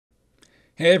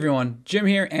Hey everyone, Jim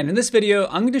here, and in this video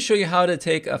I'm going to show you how to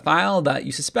take a file that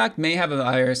you suspect may have a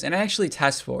virus and actually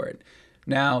test for it.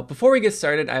 Now, before we get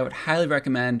started, I would highly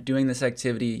recommend doing this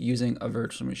activity using a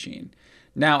virtual machine.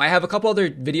 Now, I have a couple other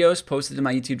videos posted to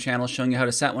my YouTube channel showing you how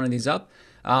to set one of these up,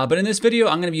 but in this video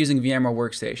I'm going to be using VMware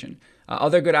Workstation.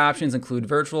 Other good options include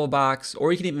VirtualBox,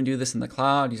 or you can even do this in the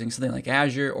cloud using something like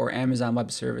Azure or Amazon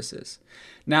Web Services.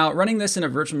 Now, running this in a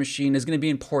virtual machine is going to be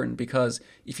important because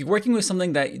if you're working with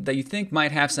something that you think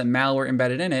might have some malware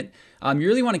embedded in it, you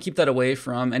really want to keep that away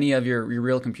from any of your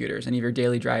real computers, any of your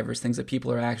daily drivers, things that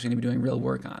people are actually going to be doing real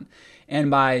work on.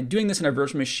 And by doing this in a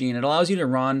virtual machine, it allows you to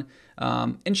run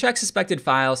and check suspected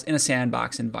files in a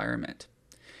SandBox environment.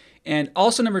 And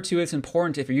also number two, it's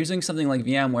important if you're using something like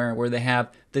VMware where they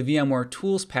have the VMware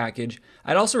Tools package,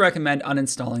 I'd also recommend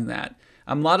uninstalling that.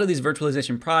 A lot of these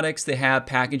virtualization products, they have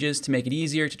packages to make it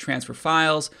easier to transfer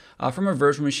files from a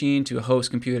virtual machine to a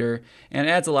host computer, and it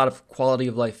adds a lot of quality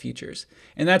of life features.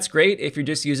 And that's great if you're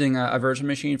just using a virtual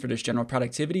machine for just general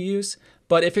productivity use,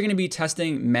 but if you're going to be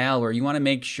testing malware, you want to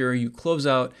make sure you close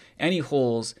out any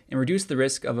holes and reduce the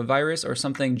risk of a virus or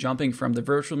something jumping from the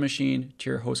virtual machine to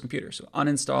your host computer. So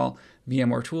uninstall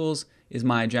VMware Tools is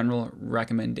my general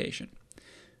recommendation.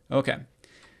 Okay.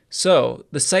 So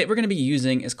the site we're going to be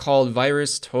using is called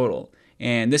VirusTotal,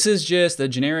 and this is just a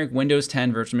generic Windows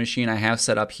 10 virtual machine I have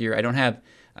set up here. I don't have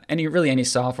any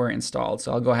software installed,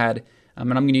 so I'll go ahead and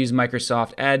I'm going to use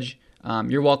Microsoft Edge.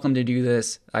 You're welcome to do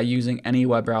this using any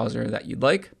web browser that you'd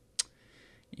like,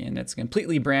 and it's a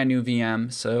completely brand new VM,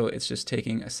 so it's just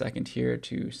taking a second here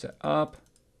to set up.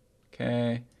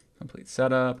 Okay, complete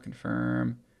setup,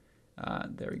 confirm.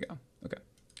 There we go. Okay,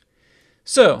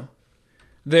 so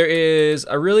there is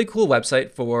a really cool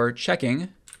website for checking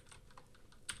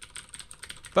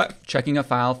a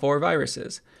file for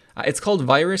viruses. It's called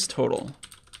VirusTotal.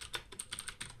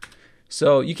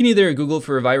 So you can either Google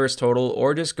for VirusTotal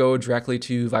or just go directly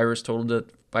to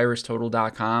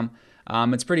virustotal.com.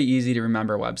 It's pretty easy to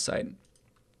remember website.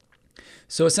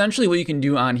 So essentially what you can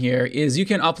do on here is you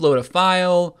can upload a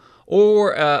file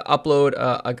or upload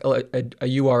a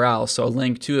URL, so a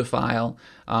link to a file,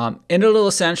 and it'll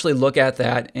essentially look at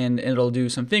that and it'll do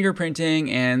some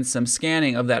fingerprinting and some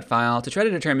scanning of that file to try to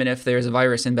determine if there's a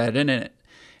virus embedded in it.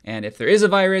 And if there is a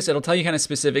virus, it'll tell you kind of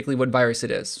specifically what virus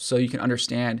it is, so you can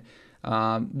understand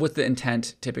what the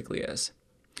intent typically is.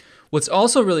 What's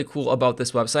also really cool about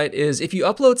this website is if you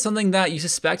upload something that you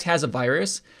suspect has a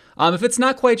virus, if it's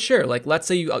not quite sure, like let's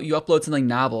say you upload something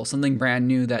novel, something brand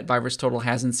new that VirusTotal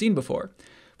hasn't seen before,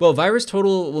 well,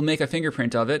 VirusTotal will make a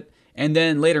fingerprint of it, and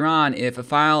then later on, if a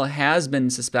file has been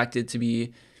suspected to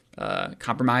be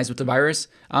compromised with the virus,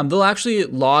 they'll actually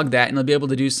log that and they'll be able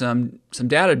to do some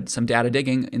data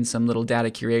digging and some little data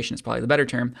curation is probably the better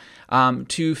term,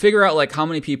 to figure out like how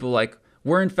many people like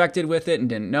were infected with it and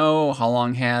didn't know, how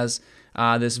long has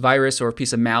this virus or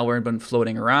piece of malware been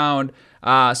floating around.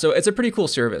 So it's a pretty cool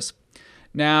service.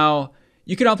 Now,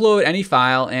 you can upload any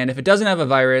file, and if it doesn't have a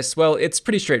virus, well, it's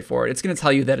pretty straightforward. It's going to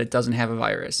tell you that it doesn't have a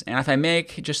virus. And if I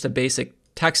make just a basic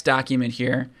text document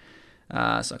here, so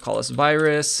I'll call this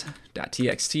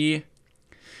virus.txt.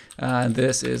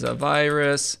 This is a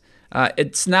virus.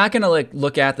 It's not going to like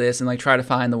look at this and like try to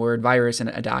find the word virus in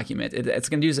a document. It's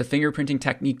going to use a fingerprinting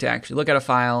technique to actually look at a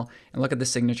file and look at the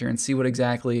signature and see what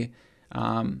exactly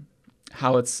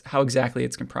how exactly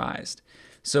it's comprised.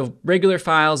 So regular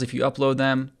files, if you upload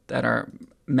them that are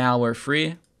malware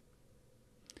free,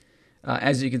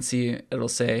 as you can see, it'll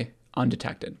say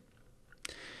undetected.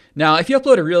 Now, if you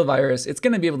upload a real virus, it's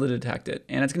going to be able to detect it,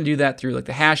 and it's going to do that through like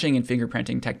the hashing and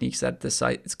fingerprinting techniques that the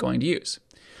site is going to use.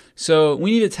 So we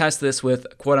need to test this with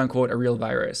quote unquote a real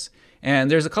virus.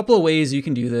 And there's a couple of ways you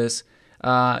can do this.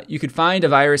 You could find a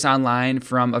virus online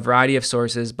from a variety of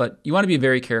sources, but you want to be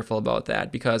very careful about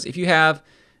that because if you have,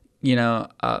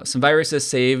 some viruses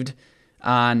saved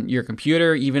on your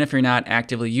computer, even if you're not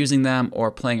actively using them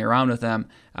or playing around with them,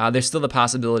 there's still the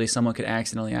possibility someone could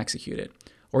accidentally execute it.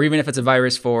 Or even if it's a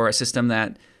virus for a system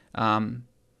that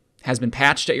has been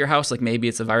patched at your house, like maybe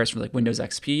it's a virus for like Windows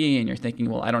XP and you're thinking,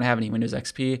 well, I don't have any Windows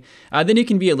XP, then you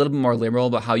can be a little bit more liberal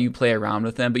about how you play around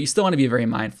with them, but you still want to be very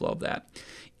mindful of that.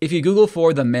 If you Google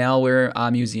for the Malware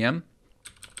Museum,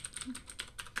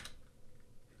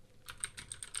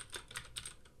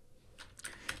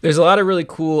 there's a lot of really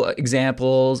cool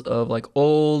examples of like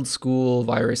old school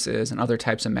viruses and other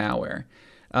types of malware.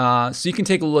 So you can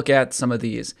take a look at some of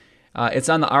these. It's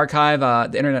on the archive,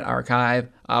 the Internet Archive,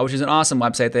 which is an awesome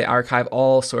website. They archive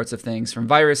all sorts of things from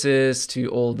viruses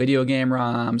to old video game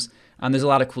ROMs. There's a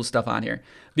lot of cool stuff on here.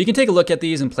 But you can take a look at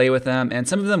these and play with them, and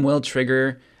some of them will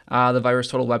trigger the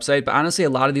VirusTotal website. But honestly, a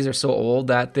lot of these are so old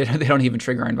that they don't even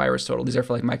trigger on VirusTotal. These are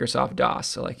for like Microsoft DOS.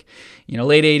 So like,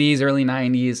 late 80s, early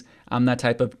 90s, that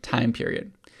type of time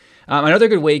period. Another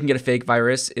good way you can get a fake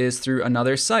virus is through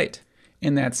another site.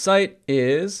 And that site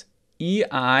is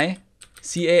eicar.org.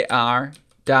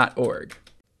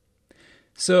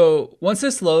 So once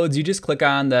this loads, you just click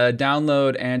on the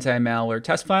download anti-malware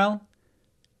test file.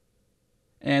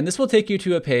 And this will take you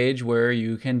to a page where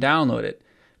you can download it.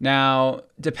 Now,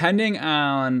 depending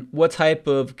on what type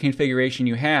of configuration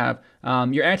you have,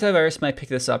 your antivirus might pick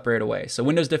this up right away. So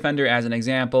Windows Defender, as an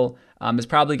example, is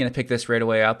probably going to pick this right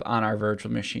away up on our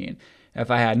virtual machine. If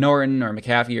I had Norton or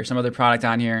McAfee or some other product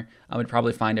on here, I would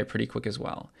probably find it pretty quick as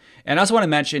well. And I also want to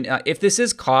mention, if this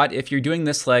is caught, if you're doing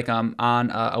this like on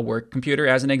a work computer,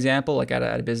 as an example, like at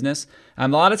a business, a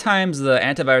lot of times the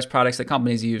antivirus products that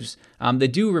companies use, they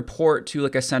do report to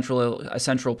like a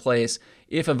central place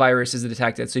if a virus is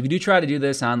detected. So if you do try to do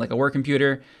this on like a work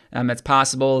computer, it's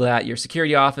possible that your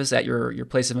security office at your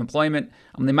place of employment,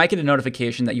 they might get a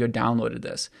notification that you had downloaded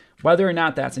this. Whether or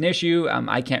not that's an issue,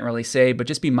 I can't really say, but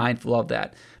just be mindful of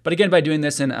that. But again, by doing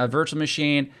this in a virtual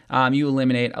machine, you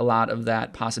eliminate a lot of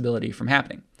that possibility from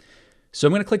happening. So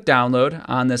I'm going to click download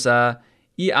on this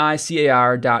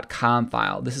eicar.com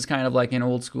file. This is kind of like an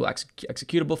old school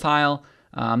executable file.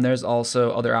 There's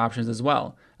also other options as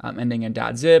well, ending in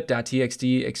 .zip,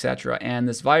 .txt, etc. And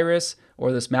this virus,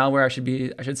 or this malware,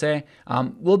 I should say,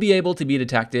 will be able to be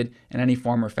detected in any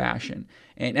form or fashion.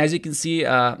 And as you can see,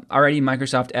 already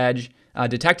Microsoft Edge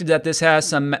detected that this has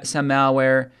some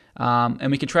malware,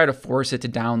 and we can try to force it to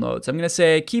download. So I'm going to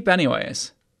say keep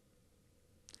anyways.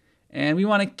 And we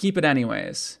want to keep it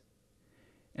anyways.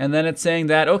 And then it's saying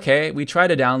that, okay, we tried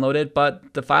to download it,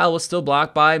 but the file was still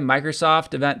blocked by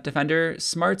Microsoft Event Defender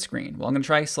Smart Screen. Well, I'm going to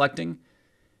try selecting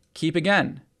keep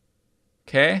again.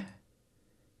 Okay.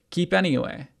 Keep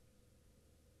anyway.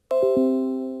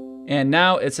 And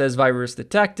now it says virus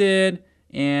detected,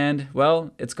 and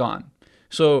well, it's gone.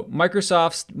 So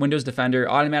Microsoft's Windows Defender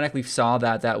automatically saw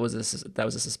that that was a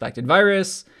suspected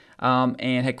virus,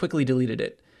 and had quickly deleted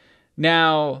it.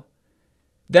 Now,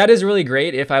 that is really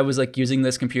great if I was like using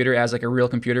this computer as like a real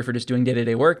computer for just doing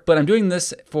day-to-day work, but I'm doing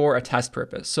this for a test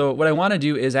purpose. So what I want to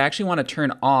do is I actually want to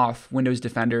turn off Windows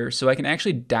Defender so I can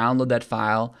actually download that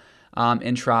file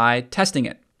and try testing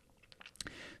it.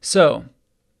 So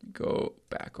go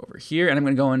back over here, and I'm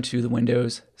going to go into the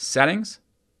Windows settings.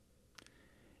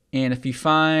 And if you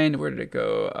find, where did it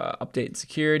go? Update and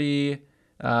security,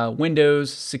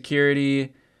 Windows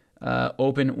security,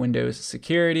 open Windows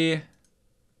security.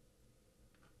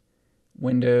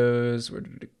 Windows, where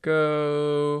did it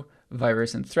go?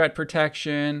 Virus and threat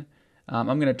protection.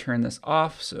 I'm going to turn this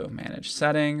off. So manage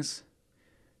settings,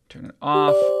 turn it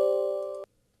off,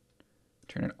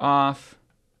 turn it off.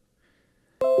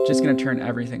 Just going to turn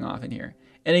everything off in here.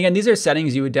 And again, these are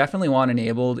settings you would definitely want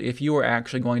enabled if you were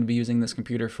actually going to be using this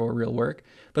computer for real work.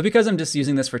 But because I'm just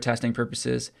using this for testing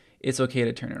purposes, it's okay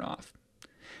to turn it off.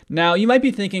 Now, you might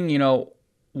be thinking,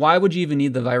 why would you even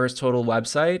need the VirusTotal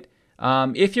website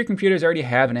if your computers already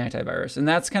have an antivirus? And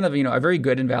that's kind of, a very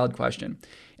good and valid question.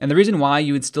 And the reason why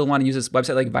you would still want to use this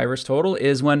website like VirusTotal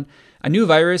is when a new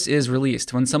virus is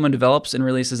released. When someone develops and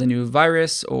releases a new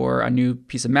virus or a new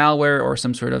piece of malware or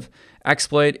some sort of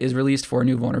exploit is released for a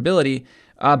new vulnerability,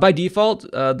 by default,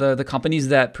 the companies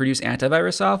that produce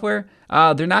antivirus software,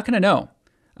 they're not going to know.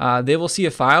 They will see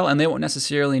a file and they won't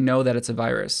necessarily know that it's a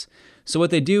virus. So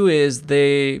what they do is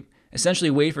they essentially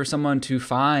wait for someone to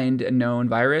find a known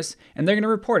virus, and they're going to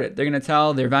report it. They're going to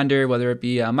tell their vendor, whether it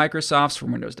be Microsoft's for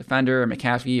Windows Defender or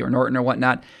McAfee or Norton or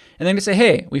whatnot, and they're going to say,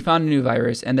 hey, we found a new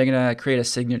virus, and they're going to create a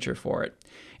signature for it.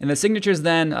 And the signature is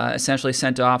then essentially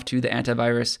sent off to the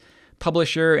antivirus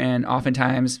publisher, and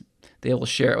oftentimes they will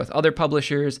share it with other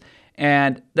publishers,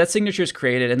 and that signature is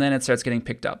created, and then it starts getting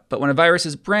picked up. But when a virus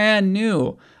is brand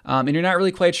new, and you're not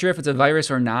really quite sure if it's a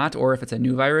virus or not, or if it's a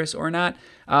new virus or not,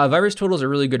 VirusTotal is a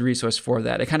really good resource for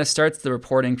that. It kind of starts the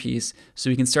reporting piece so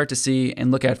we can start to see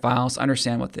and look at files,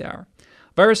 understand what they are.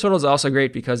 VirusTotal is also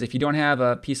great because if you don't have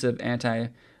a piece of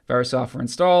antivirus software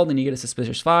installed and you get a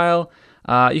suspicious file,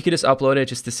 you can just upload it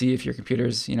just to see if your computer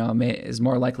is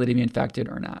more likely to be infected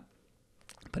or not.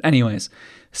 But anyways,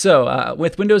 so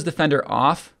with Windows Defender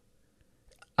off,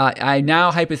 I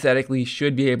now hypothetically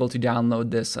should be able to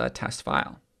download this test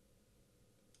file.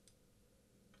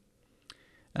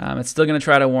 It's still going to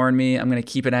try to warn me. I'm going to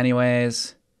keep it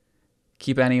anyways.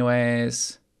 Keep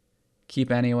anyways.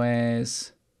 Keep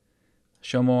anyways.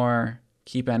 Show more.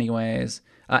 Keep anyways.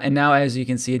 And now, as you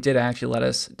can see, it did actually let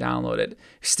us download it.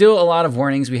 Still a lot of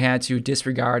warnings we had to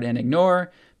disregard and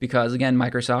ignore because, again,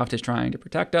 Microsoft is trying to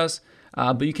protect us.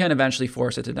 but you can eventually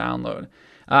force it to download.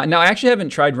 Now, I actually haven't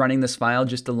tried running this file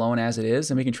just alone as it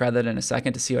is, and we can try that in a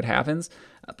second to see what happens.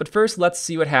 But first, let's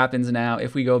see what happens now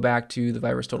if we go back to the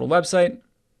VirusTotal website.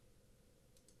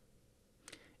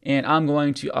 And I'm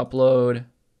going to upload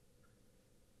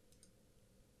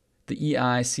the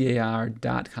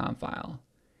eicar.com file.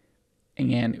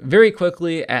 And very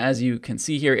quickly, as you can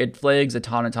see here, it flags a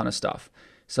ton of stuff.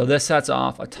 So this sets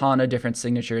off a ton of different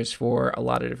signatures for a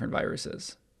lot of different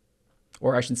viruses.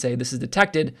 Or I should say, this is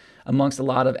detected amongst a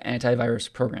lot of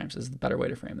antivirus programs is the better way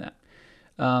to frame that.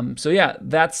 So yeah,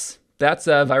 that's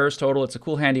VirusTotal. It's a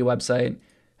cool, handy website.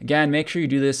 Again, make sure you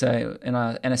do this in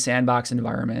a SandBox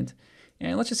environment.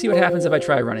 And let's just see what happens if I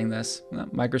try running this.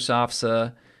 Microsoft's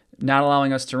not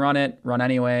allowing us to run it. Run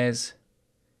anyways.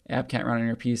 App can't run on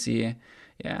your PC.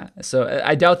 Yeah, so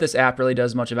I doubt this app really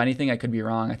does much of anything. I could be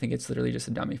wrong. I think it's literally just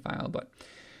a dummy file. But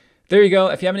there you go.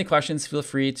 If you have any questions, feel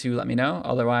free to let me know.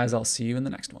 Otherwise, I'll see you in the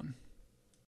next one.